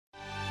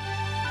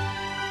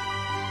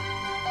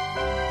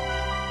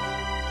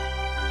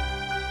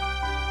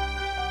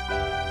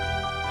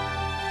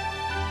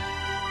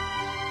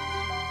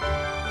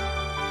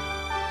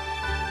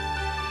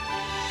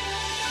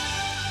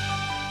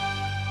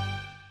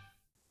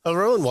Hello,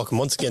 everyone. Welcome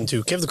once again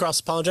to Cave of the Cross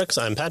Apologetics.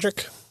 I'm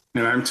Patrick.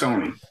 And I'm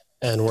Tony.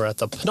 And we're at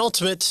the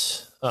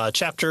penultimate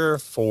chapter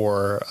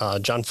for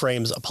John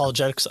Frame's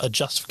Apologetics, a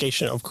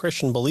Justification of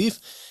Christian Belief.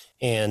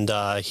 And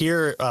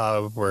here,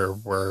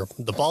 where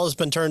the ball has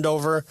been turned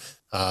over.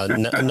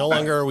 No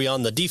longer are we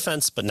on the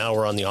defense, but now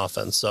we're on the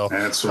offense. So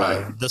that's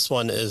right. This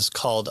one is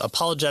called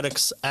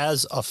Apologetics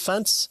as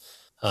Offense,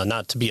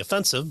 not to be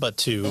offensive, but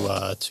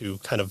to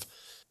kind of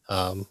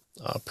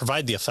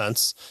provide the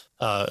offense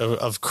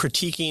of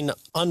critiquing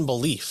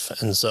unbelief.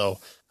 And so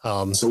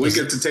we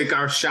get to take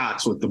our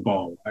shots with the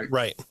ball.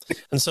 Right.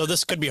 And so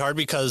this could be hard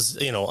because,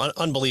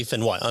 unbelief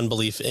in what?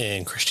 Unbelief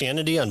in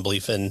Christianity,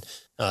 unbelief in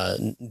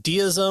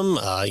deism.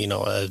 Are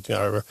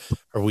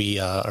we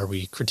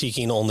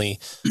critiquing only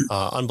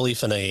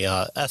unbelief in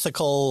a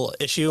ethical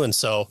issue? And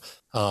so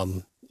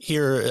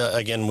here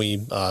again,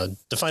 we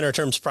define our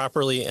terms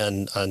properly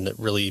and it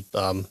really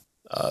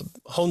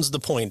hones the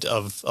point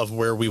of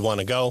where we want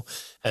to go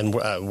and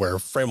where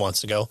Frame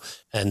wants to go.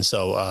 And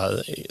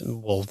so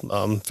we'll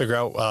figure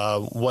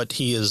out what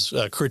he is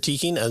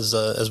critiquing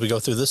as we go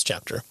through this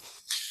chapter.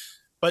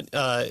 But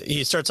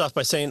he starts off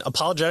by saying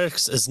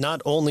apologetics is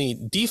not only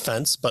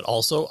defense, but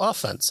also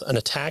offense, an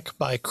attack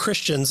by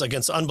Christians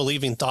against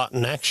unbelieving thought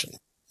and action.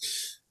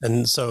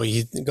 And so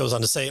he goes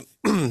on to say,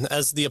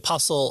 as the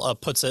apostle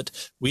puts it,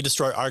 we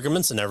destroy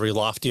arguments and every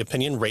lofty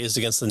opinion raised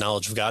against the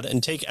knowledge of God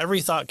and take every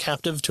thought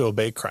captive to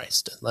obey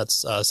Christ.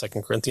 That's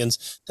 2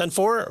 Corinthians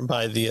 10:4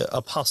 by the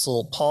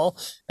apostle Paul.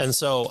 And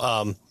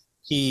so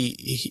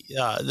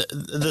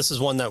this is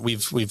one that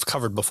we've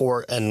covered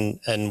before.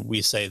 And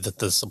we say that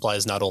this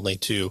applies not only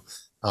to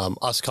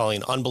us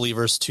calling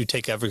unbelievers to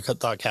take every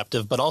thought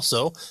captive, but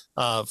also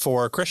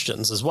for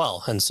Christians as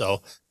well. And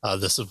so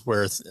this is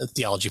where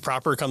theology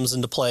proper comes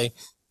into play,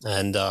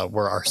 and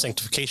where our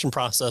sanctification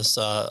process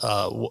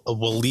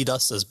will lead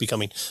us as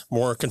becoming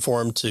more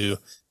conformed to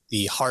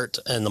the heart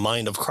and the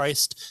mind of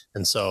Christ.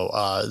 And so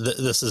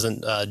this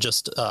isn't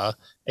just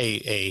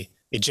a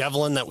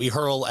javelin that we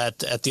hurl at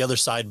the other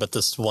side, but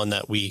this is one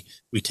that we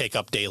take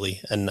up daily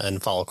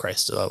and follow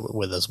Christ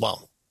with as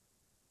well.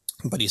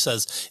 But he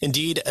says,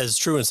 indeed, as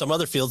true in some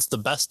other fields, the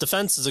best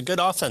defense is a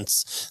good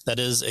offense. That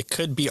is, it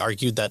could be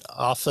argued that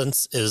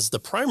offense is the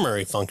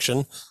primary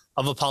function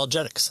of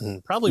apologetics,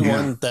 and probably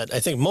one that I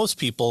think most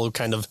people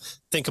kind of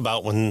think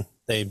about when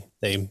they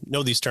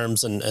know these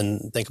terms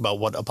and think about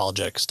what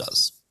apologetics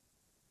does.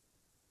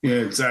 Yeah,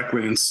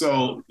 exactly. And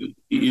so,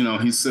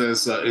 he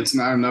says it's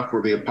not enough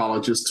for the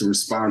apologist to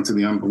respond to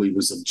the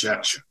unbeliever's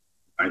objection,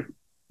 right?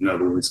 In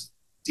other words,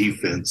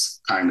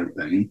 defense kind of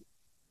thing.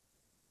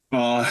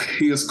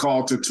 He is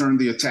called to turn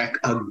the attack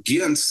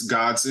against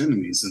God's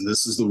enemies, and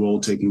this is the role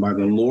taken by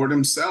the Lord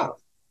himself.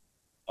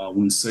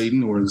 When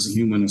Satan or his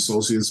human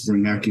associates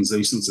bring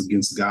accusations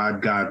against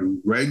God, God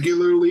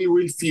regularly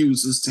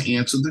refuses to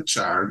answer the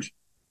charge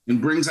and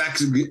brings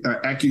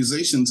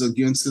accusations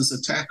against his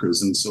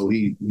attackers. And so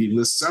he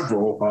lists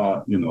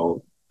several,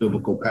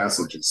 biblical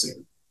passages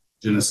here.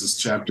 Genesis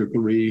chapter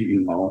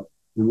 3,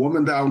 the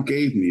woman thou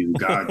gave me, and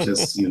God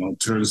just,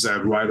 turns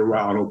that right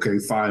around. Okay,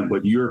 fine,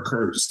 but you're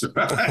cursed.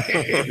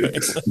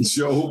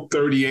 Job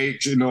 38,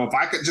 if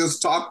I could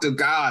just talk to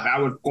God,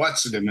 I would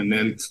question him. And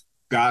then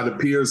God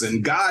appears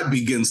and God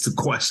begins to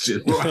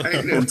question,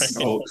 right?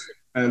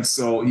 And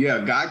so,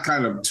 God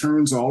kind of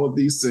turns all of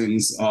these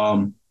things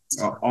on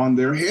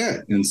their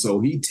head. And so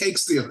he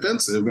takes the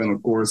offensive. And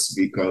of course,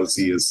 because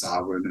he is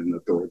sovereign and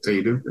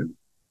authoritative, and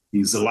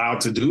he's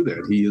allowed to do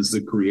that. He is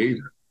the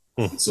creator.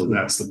 So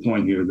that's the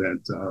point here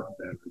that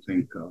I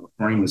think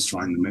Frame is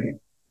trying to make.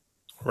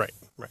 Right.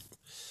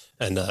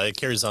 And it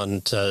carries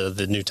on to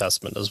the New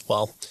Testament as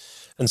well.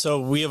 And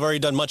so we have already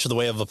done much of the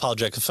way of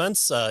apologetic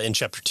offense. In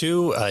chapter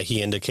 2,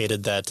 he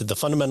indicated that the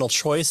fundamental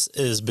choice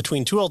is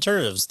between two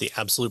alternatives, the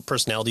absolute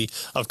personality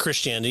of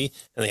Christianity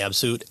and the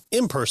absolute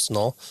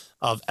impersonal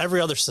of every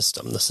other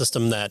system, the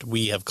system that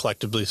we have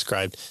collectively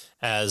described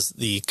as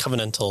the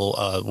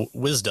covenantal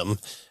wisdom.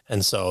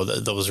 And so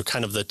those are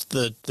kind of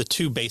the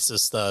two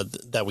bases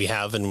that we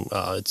have, and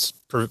it's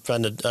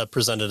presented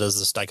as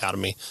this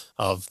dichotomy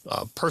of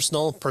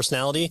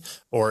personality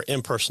or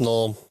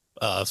impersonal,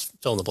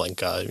 fill in the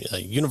blank,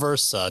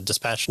 universe,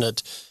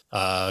 dispassionate,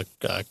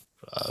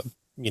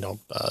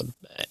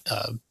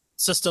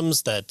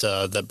 systems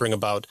that bring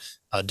about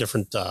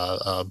different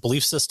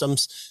belief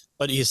systems.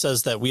 But he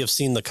says that we have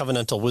seen the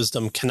covenantal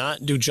wisdom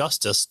cannot do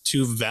justice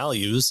to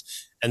values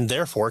and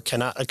therefore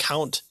cannot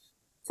account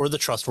for the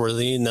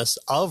trustworthiness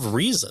of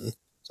reason.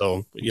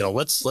 So,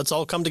 let's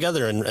all come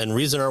together and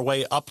reason our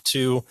way up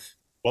to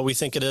what we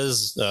think it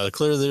is.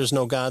 Clearly, there's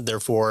no God.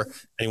 Therefore,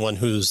 anyone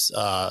who's,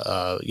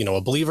 a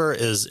believer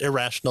is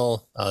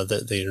irrational,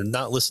 that they are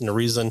not listening to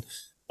reason.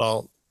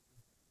 Well,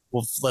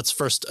 let's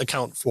first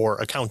account for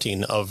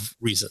accounting of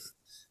reason.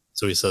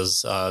 So he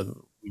says,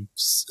 we've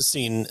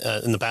seen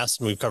in the past,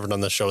 and we've covered on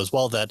the show as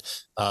well, that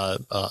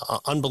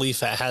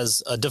unbelief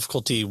has a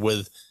difficulty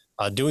with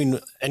doing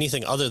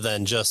anything other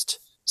than just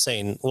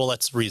saying, well,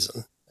 let's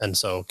reason. And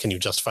so can you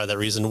justify that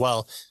reason?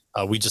 Well,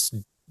 we just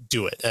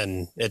do it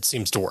and it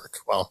seems to work.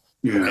 Well,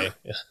 Okay,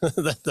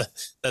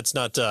 that's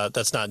not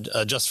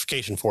a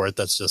justification for it.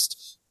 That's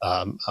just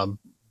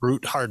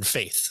brute hard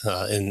faith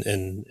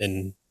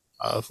in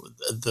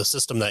the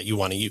system that you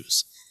want to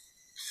use.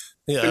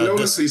 And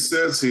notice he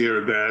says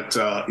here that,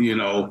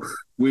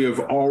 we have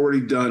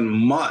already done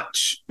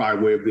much by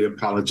way of the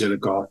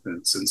apologetic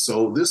offense. And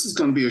so this is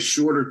going to be a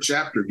shorter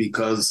chapter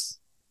because,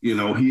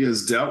 he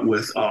has dealt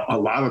with a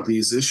lot of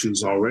these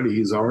issues already.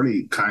 He's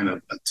already kind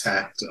of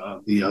attacked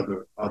the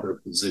other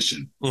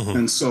position. Mm-hmm.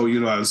 And so,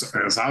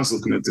 as I was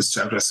looking at this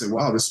chapter, I said,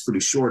 wow, this is pretty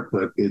short,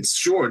 but it's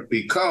short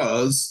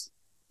because,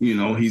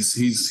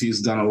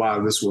 he's done a lot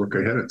of this work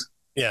ahead of time.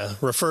 Yeah,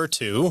 refer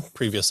to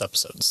previous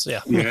episodes.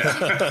 Yeah.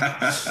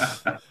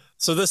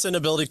 So this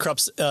inability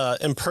corrupts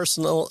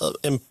impersonalist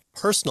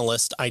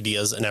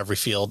ideas in every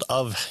field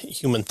of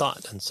human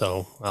thought. And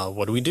so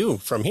what do we do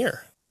from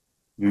here?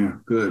 Yeah,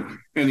 good.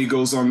 And he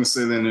goes on to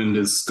say that in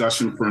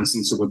discussion, for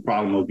instance, of the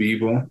problem of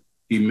evil,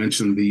 he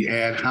mentioned the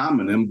ad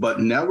hominem,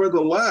 but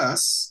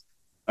nevertheless,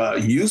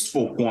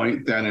 useful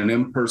point that an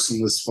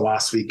impersonalist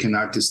philosophy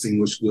cannot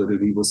distinguish good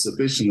and evil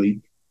sufficiently,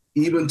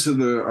 even to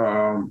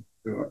the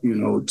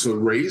to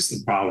raise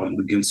the problem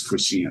against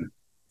Christianity.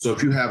 So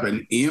if you have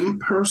an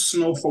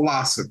impersonal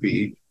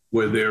philosophy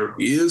where there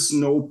is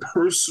no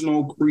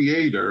personal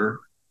creator,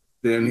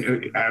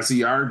 then as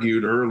he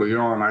argued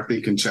earlier on, I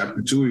think in chapter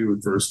 2 he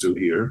refers to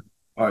here,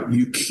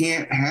 you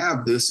can't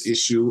have this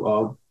issue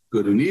of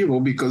good and evil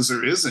because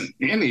there isn't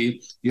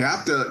any. You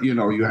have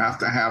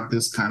to have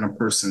this kind of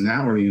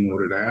personality in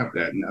order to have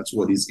that. And that's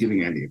what he's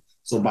getting at here.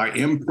 So by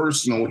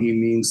impersonal, he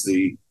means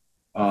the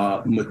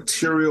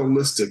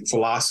materialistic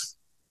philosophy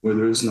where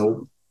there is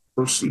no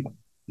personal,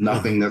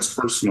 nothing that's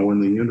personal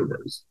in the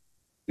universe.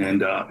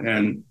 And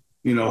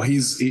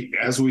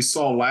as we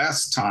saw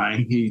last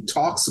time, he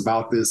talks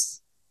about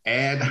this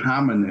ad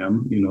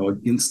hominem,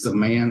 against the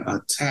man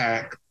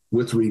attack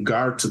with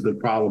regard to the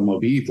problem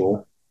of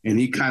evil. And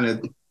he kind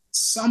of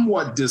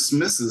somewhat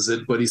dismisses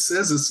it, but he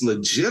says it's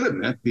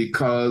legitimate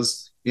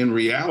because in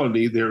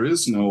reality, there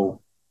is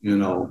no,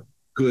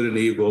 good and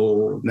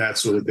evil, that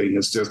sort of thing.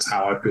 It's just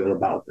how I feel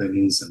about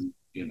things and,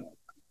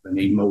 an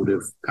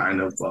emotive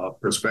kind of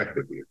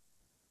perspective here.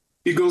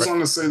 He goes on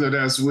to say that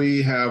as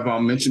we have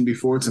mentioned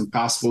before, it's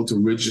impossible to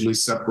rigidly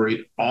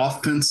separate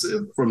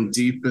offensive from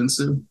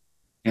defensive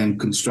and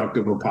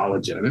constructive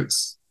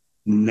apologetics.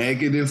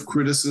 Negative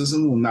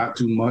criticism will not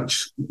do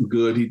much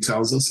good, he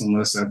tells us,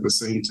 unless at the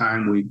same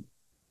time we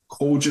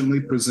cogently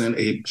present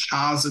a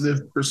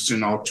positive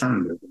Christian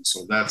alternative. And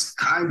so that's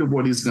kind of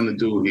what he's going to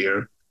do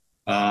here.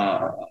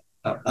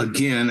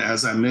 Again,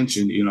 as I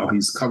mentioned,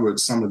 he's covered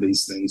some of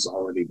these things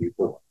already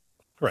before.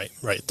 Right.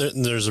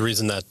 There's a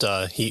reason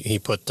that he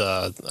put,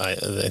 I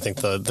think,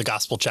 the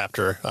gospel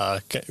chapter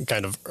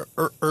kind of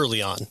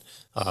early on,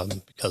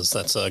 because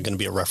that's going to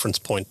be a reference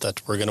point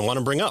that we're going to want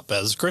to bring up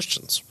as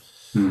Christians.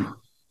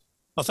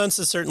 Offense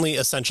is certainly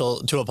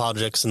essential to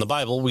apologetics in the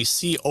Bible. We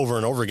see over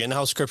and over again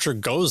how Scripture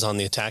goes on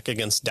the attack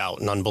against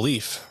doubt and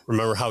unbelief.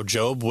 Remember how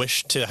Job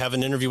wished to have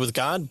an interview with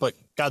God, but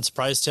God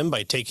surprised him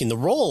by taking the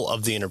role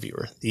of the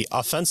interviewer, the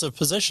offensive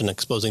position,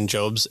 exposing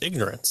Job's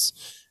ignorance.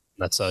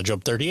 That's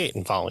Job 38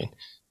 and following.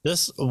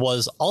 This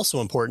was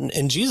also important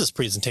in Jesus'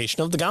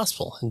 presentation of the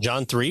gospel. In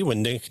John 3,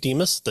 when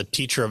Nicodemus, the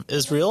teacher of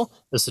Israel,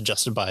 is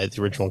suggested by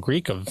the original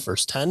Greek of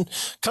verse 10,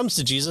 comes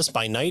to Jesus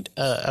by night,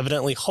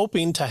 evidently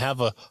hoping to have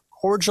a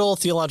cordial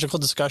theological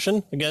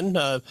discussion. Again,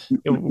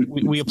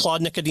 we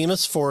applaud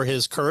Nicodemus for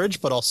his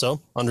courage, but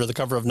also under the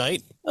cover of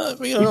night,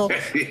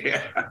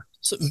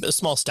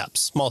 small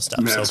steps.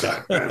 That's okay.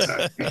 Right.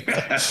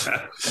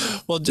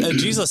 Well,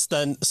 Jesus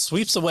then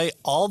sweeps away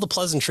all the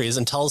pleasantries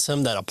and tells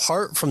him that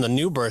apart from the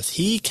new birth,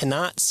 he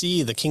cannot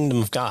see the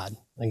kingdom of God.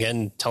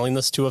 Again, telling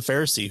this to a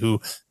Pharisee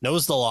who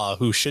knows the law,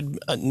 who should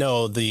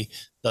know the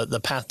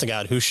path to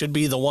God, who should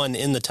be the one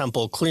in the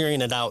temple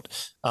clearing it out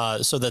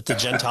so that the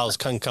Gentiles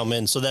can come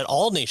in, so that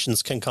all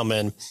nations can come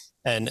in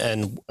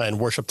and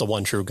worship the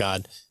one true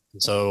God.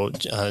 So,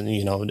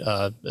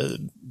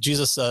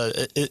 Jesus,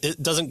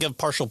 it doesn't give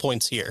partial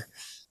points here.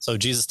 So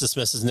Jesus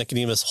dismisses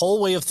Nicodemus'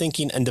 whole way of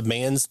thinking and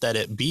demands that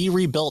it be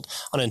rebuilt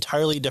on an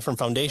entirely different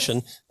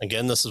foundation.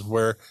 Again, this is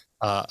where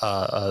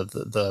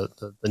the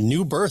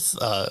new birth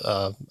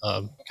kind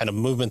of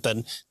movement that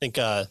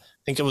I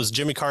think it was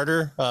Jimmy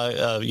Carter,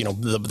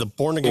 the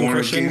born again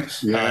Christian,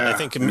 I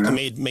think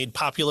made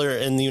popular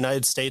in the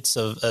United States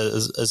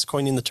as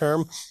coining the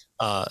term.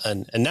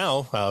 And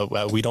now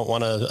we don't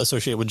want to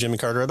associate with Jimmy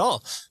Carter at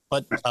all.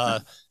 But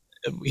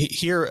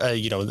here,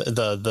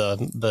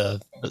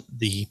 the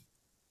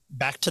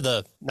back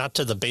to not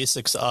to the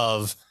basics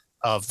of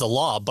the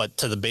law, but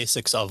to the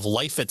basics of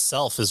life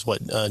itself is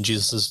what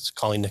Jesus is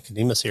calling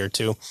Nicodemus here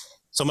too.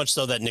 So much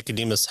so that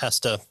Nicodemus has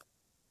to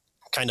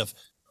kind of,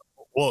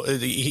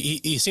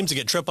 he seems to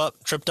get tripped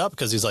up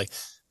because he's like,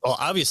 well,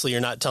 obviously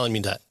you're not telling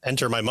me to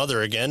enter my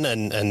mother again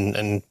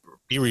and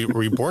be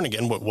reborn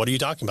again. What are you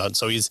talking about?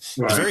 So he's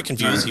very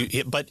confused.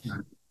 But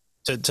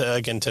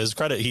to his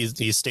credit,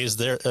 he stays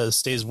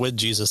with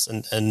Jesus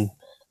and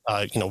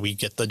we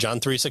get the John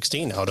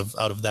 3:16 out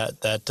of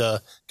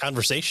that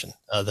conversation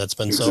that's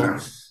been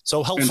Exactly.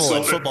 so helpful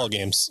at football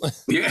games.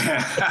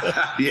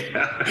 Yeah,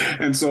 yeah.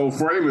 And so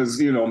Frame is,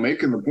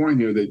 making the point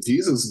here that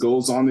Jesus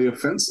goes on the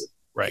offensive,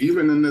 Right?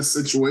 Even in this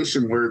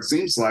situation where it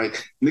seems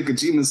like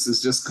Nicodemus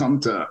has just come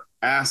to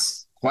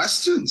ask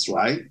questions,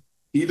 right?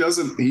 He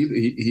doesn't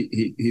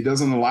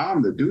allow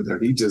him to do that.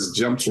 He just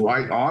jumps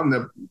right on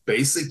the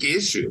basic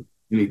issue,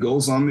 and he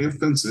goes on the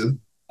offensive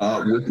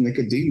with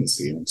Nicodemus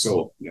here. And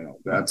so,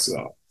 that's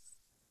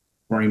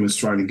Frame is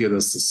trying to get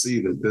us to see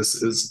that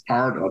this is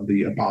part of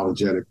the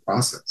apologetic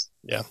process.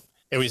 Yeah.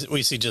 And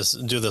we see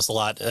just do this a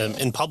lot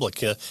in public.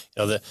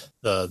 The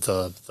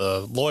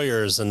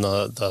lawyers and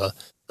the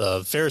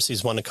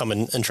Pharisees want to come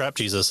and trap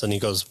Jesus, and he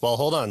goes, "Well,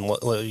 hold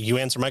on, you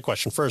answer my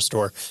question first,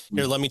 or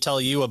here, let me tell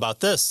you about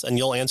this, and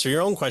you'll answer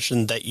your own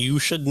question that you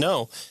should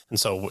know." And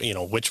so,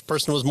 which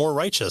person was more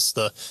righteous,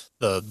 the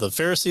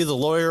Pharisee, the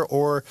lawyer,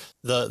 or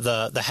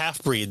the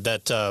half breed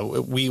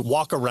that we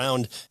walk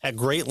around at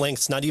great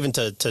lengths, not even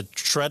to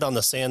tread on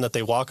the sand that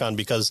they walk on,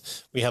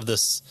 because we have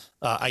this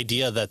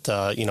idea that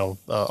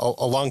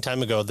a long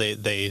time ago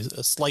they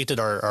slighted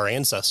our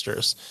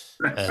ancestors,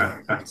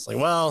 and it's like,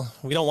 well,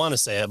 we don't want to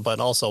say it, but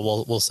also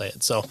we'll say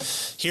it. So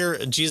here,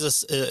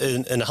 Jesus,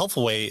 in a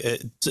helpful way,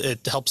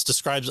 it helps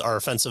describes our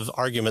offensive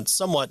arguments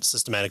somewhat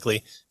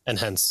systematically, and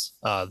hence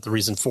the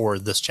reason for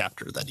this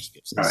chapter that he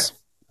gives us. Right.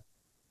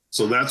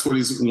 So that's what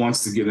he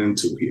wants to get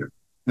into here.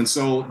 And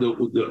so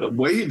the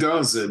way he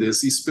does it is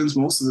he spends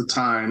most of the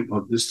time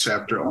of this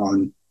chapter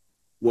on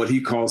what he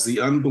calls the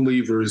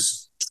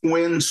unbeliever's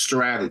twin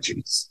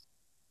strategies.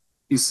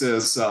 He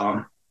says,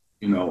 if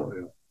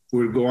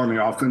we go on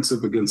the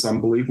offensive against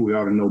unbelief, we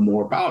ought to know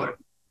more about it.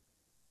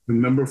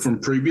 Remember from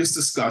previous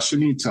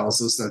discussion, he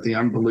tells us that the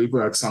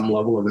unbeliever at some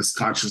level of his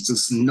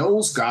consciousness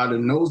knows God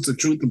and knows the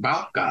truth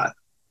about God.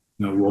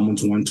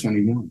 Romans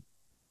 1:21.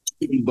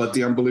 But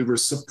the unbeliever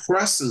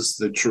suppresses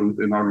the truth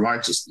in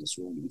unrighteousness,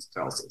 Romans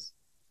tells us.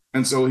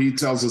 And so he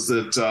tells us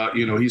that,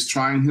 he's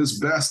trying his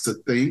best to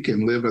think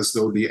and live as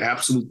though the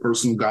absolute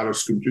personal God of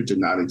Scripture did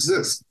not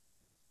exist.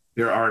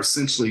 There are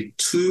essentially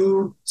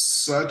two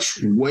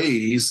such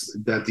ways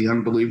that the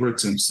unbeliever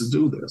attempts to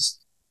do this.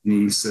 And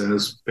he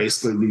says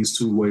basically these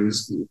two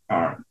ways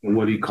are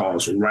what he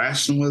calls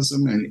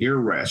rationalism and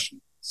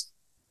irrationalism.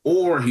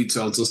 Or he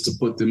tells us to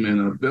put them in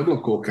a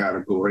biblical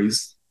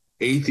categories,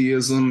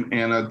 atheism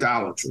and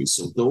idolatry.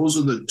 So those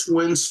are the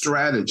twin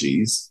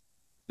strategies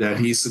that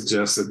he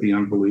suggests that the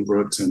unbeliever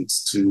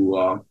attempts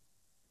to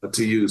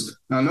use.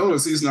 Now,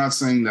 notice he's not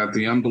saying that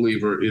the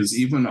unbeliever is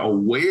even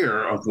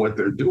aware of what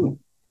they're doing.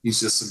 He's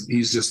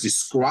just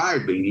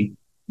describing,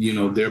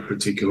 their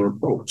particular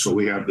approach. So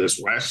we have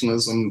this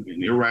rationalism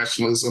and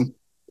irrationalism,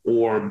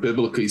 or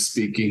biblically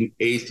speaking,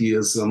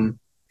 atheism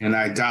and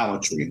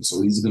idolatry. And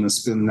so he's going to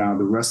spend now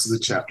the rest of the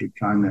chapter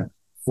trying to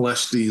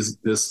flesh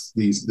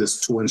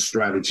this twin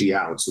strategy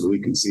out so that we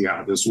can see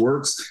how this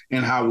works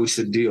and how we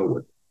should deal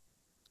with it.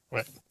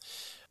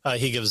 Right.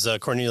 He gives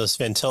Cornelius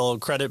Van Til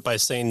credit by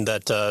saying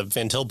that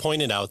Van Til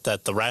pointed out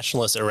that the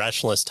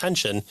rationalist-irrationalist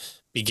tension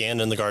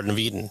began in the Garden of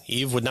Eden.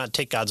 Eve would not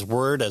take God's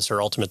word as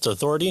her ultimate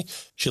authority.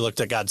 She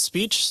looked at God's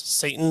speech,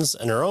 Satan's,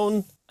 and her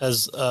own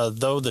as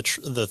though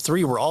the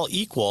three were all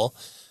equal,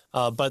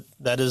 but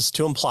that is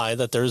to imply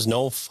that there is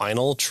no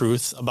final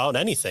truth about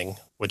anything,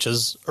 which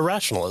is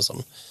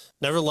irrationalism.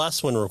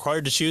 Nevertheless, when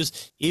required to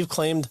choose, Eve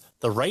claimed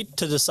the right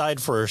to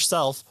decide for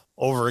herself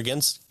over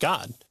against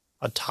God,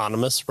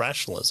 autonomous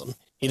rationalism.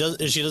 She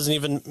doesn't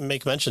even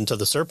make mention to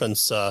the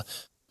serpent's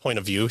point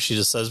of view. She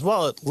just says,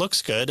 well, it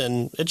looks good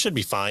and it should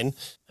be fine,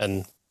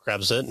 and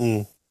grabs it.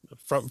 And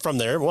from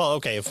there, well,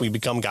 okay, if we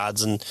become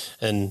gods and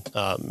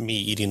me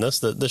eating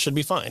this should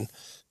be fine.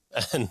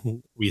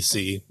 And we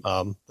see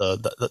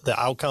the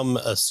outcome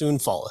soon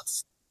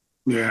falleth.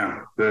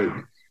 Yeah,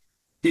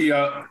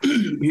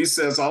 he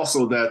says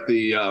also that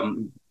the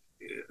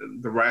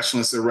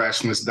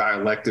rationalist-irrationalist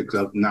dialectic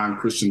of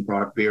non-Christian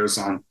thought bears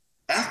on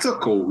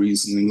ethical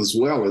reasoning as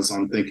well as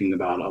on thinking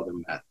about other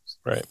matters.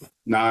 Right.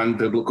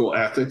 Non-biblical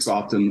ethics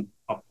often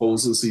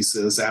opposes, he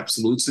says,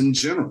 absolutes in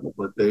general,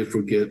 but they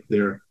forget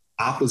their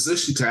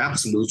opposition to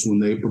absolutes when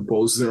they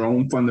propose their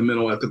own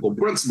fundamental ethical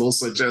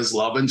principles, such as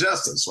love and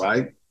justice,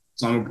 right?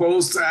 So I'm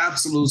opposed to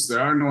absolutes. There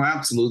are no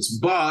absolutes,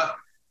 but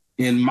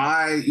in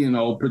my,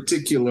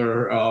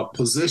 particular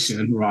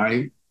position,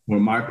 right, or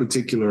my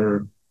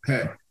particular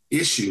pet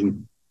issue,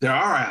 there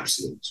are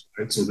absolutes,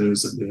 right? So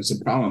there's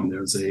a problem.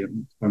 There's a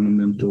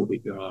fundamental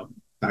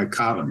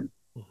dichotomy.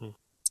 Mm-hmm.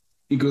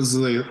 He gives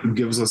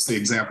us the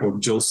example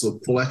of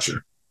Joseph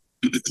Fletcher.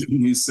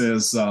 He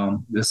says,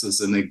 this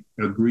is an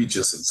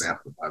egregious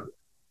example, by the way.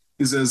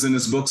 He says in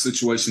his book,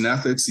 Situation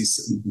Ethics,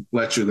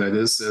 Fletcher, that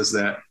is, says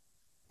that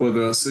for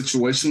the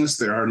situationist,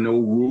 there are no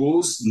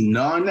rules,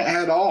 none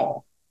at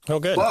all. Oh,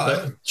 good.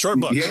 But, short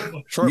book.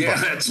 Short book.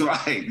 That's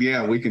right.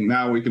 Yeah, we can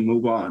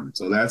move on.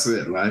 So that's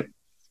it, right?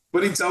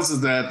 But he tells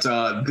us that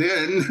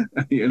then,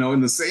 in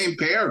the same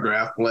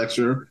paragraph,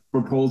 Fletcher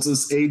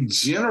proposes a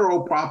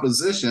general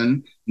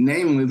proposition,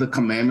 namely the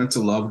commandment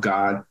to love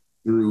God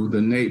through the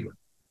neighbor.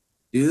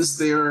 Is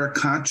there a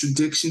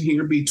contradiction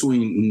here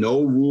between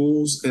no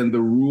rules and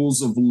the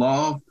rules of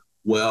love?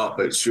 Well,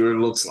 it sure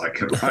looks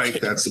like it, right?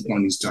 That's the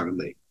point he's trying to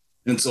make.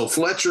 And so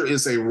Fletcher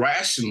is a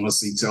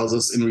rationalist, he tells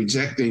us, in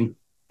rejecting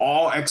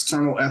all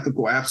external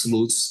ethical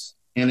absolutes,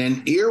 and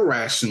an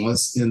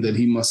irrationalist in that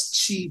he must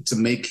cheat to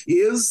make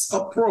his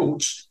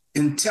approach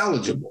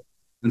intelligible.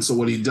 And so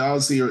what he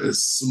does here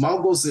is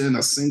smuggles in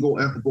a single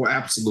ethical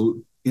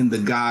absolute in the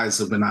guise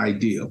of an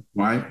ideal,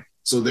 right?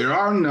 So there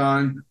are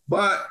none,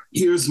 but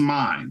here's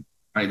mine,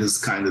 right? Is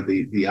kind of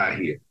the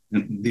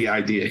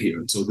idea here.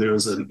 And so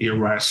there's an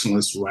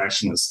irrationalist,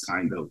 rationalist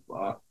kind of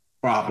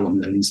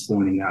problem that he's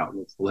pointing out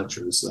with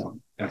Fletcher's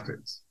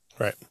ethics.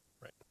 Right.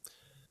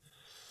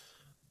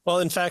 Well,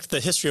 in fact,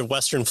 the history of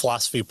Western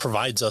philosophy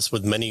provides us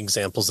with many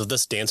examples of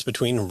this dance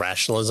between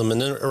rationalism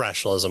and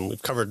irrationalism.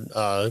 We've covered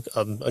a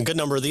good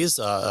number of these.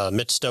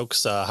 Mitch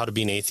Stokes' How to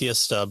Be an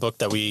Atheist book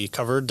that we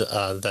covered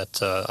that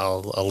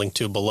I'll link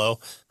to below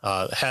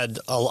had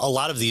a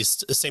lot of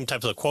these same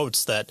types of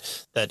quotes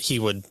that he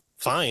would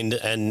find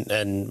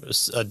and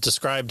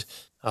described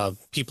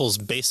people's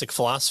basic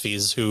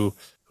philosophies who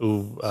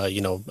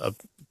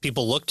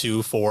people look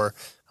to for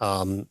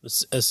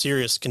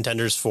serious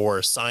contenders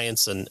for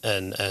science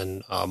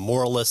and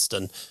moralist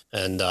and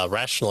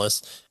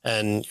rationalist,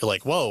 and you're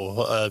like,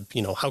 whoa,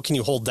 how can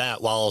you hold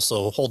that while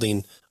also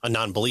holding a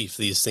non-belief?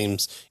 These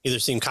either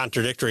seem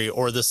contradictory,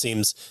 or this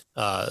seems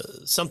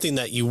something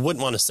that you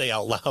wouldn't want to say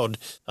out loud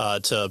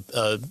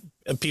to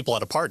people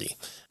at a party.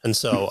 And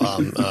so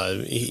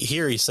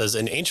here he says,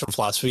 in ancient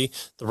philosophy,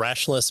 the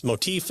rationalist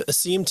motif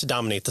seemed to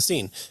dominate the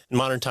scene. In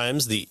modern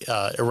times, the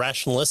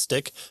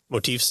irrationalistic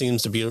motif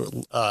seems to be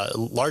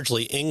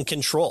largely in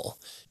control,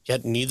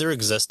 yet neither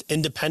exist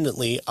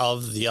independently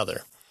of the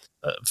other.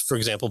 For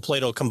example,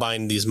 Plato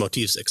combined these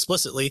motifs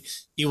explicitly.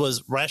 He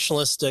was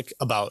rationalistic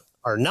about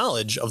our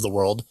knowledge of the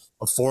world,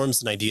 of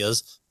forms and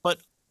ideas, but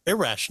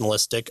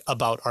irrationalistic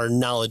about our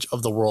knowledge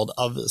of the world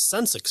of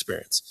sense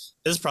experience.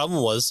 His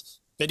problem was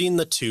fitting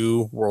the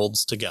two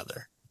worlds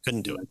together.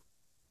 Couldn't do it.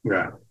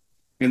 Yeah.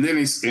 And then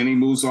he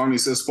moves on. He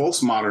says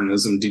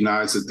postmodernism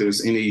denies that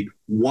there's any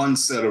one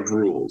set of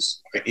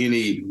rules,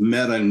 any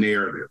meta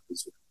narrative,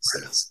 is what he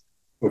says,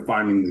 for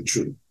finding the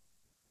truth.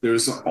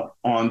 There's,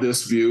 on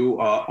this view,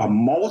 a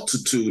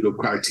multitude of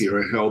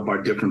criteria held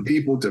by different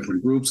people,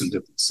 different groups, in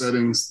different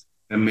settings,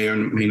 that may or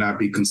may not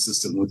be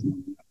consistent with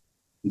one another.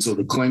 And so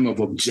the claim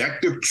of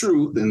objective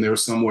truth in their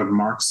somewhat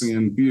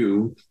Marxian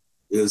view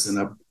is an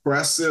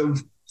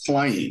oppressive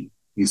claim,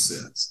 he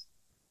says.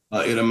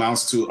 It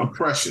amounts to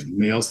oppression,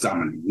 males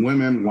dominating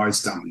women,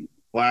 whites dominating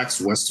blacks,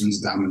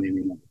 Westerns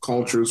dominating other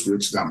cultures,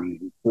 rich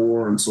dominating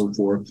poor, and so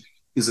forth.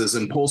 He says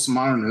in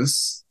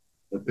postmodernists,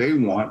 what they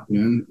want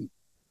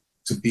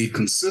to be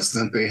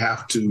consistent, they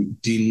have to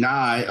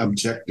deny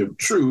objective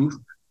truth,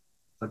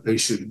 but they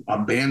should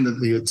abandon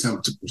the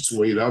attempt to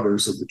persuade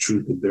others of the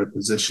truth of their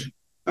position.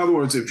 In other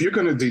words, if you're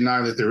going to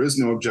deny that there is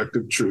no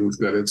objective truth,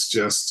 that it's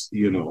just,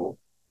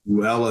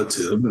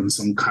 relative in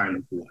some kind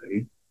of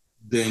way,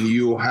 then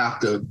you'll have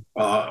to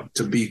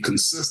be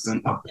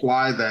consistent,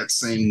 apply that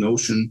same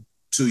notion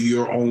to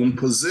your own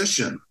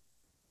position.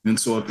 And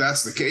so if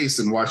that's the case,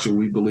 then why should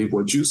we believe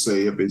what you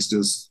say if it's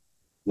just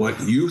what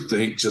you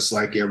think, just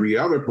like every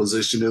other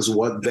position is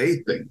what they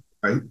think,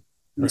 right?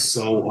 And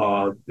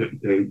so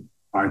they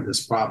find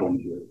this problem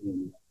here.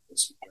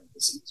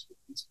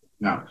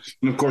 Now,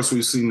 and of course,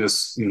 we've seen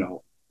this,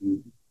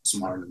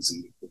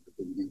 postmodernism with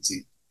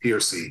Nancy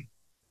Pearcey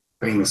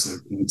famously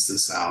points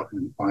this out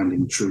in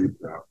Finding Truth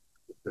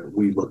that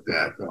we looked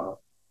at, a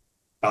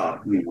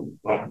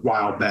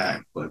while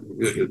back. But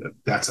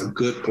that's a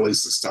good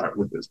place to start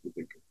with this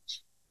particular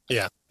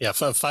issue. Yeah.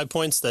 5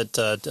 points that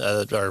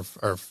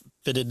are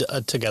fitted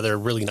together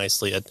really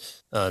nicely at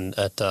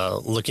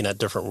looking at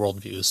different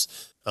worldviews.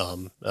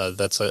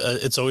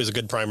 It's always a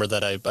good primer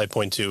that I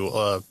point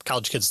to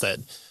college kids that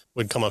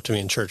would come up to me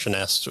in church and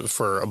ask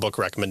for a book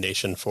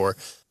recommendation for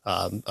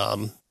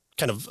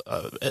kind of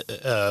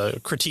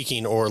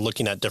critiquing or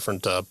looking at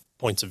different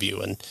points of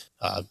view. And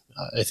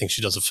I think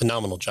she does a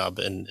phenomenal job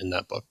in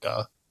that book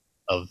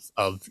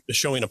of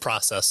showing a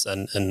process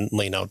and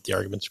laying out the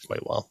arguments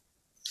quite well.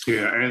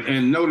 Yeah,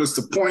 and notice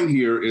the point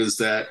here is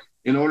that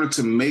in order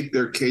to make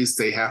their case,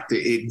 they have to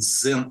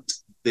exempt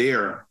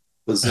their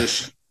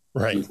position.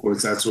 Right. And of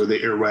course, that's where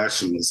the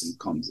irrationalism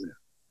comes in.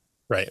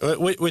 Right,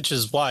 which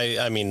is why,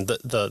 I mean,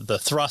 the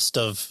thrust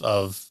of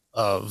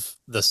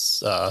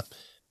this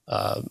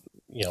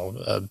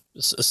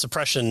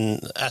suppression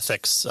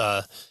ethics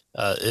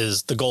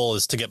is the goal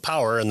is to get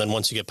power, and then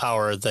once you get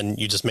power, then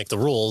you just make the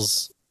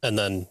rules, and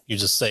then you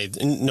just say,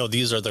 no,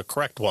 these are the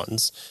correct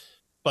ones.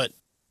 But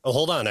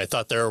hold on, I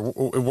thought there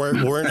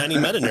weren't any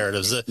meta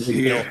narratives.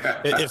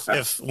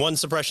 If one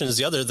suppression is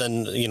the other,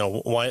 then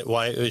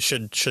why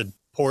should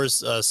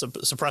poors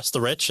suppress the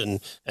rich,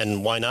 and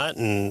why not?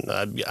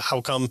 And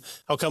how come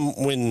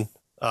when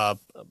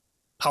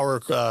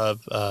power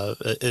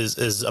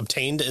is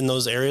obtained in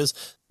those areas,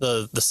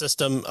 the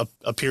system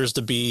appears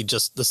to be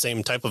just the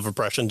same type of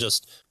oppression,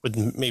 just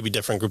with maybe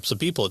different groups of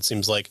people, it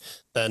seems like,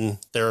 then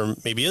there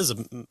maybe is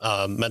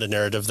a meta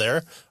narrative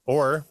there,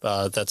 or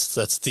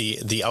that's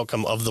the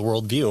outcome of the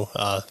worldview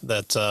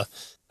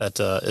that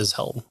is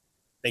held.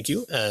 Thank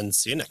you, and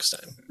see you next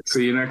time.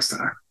 See you next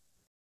time.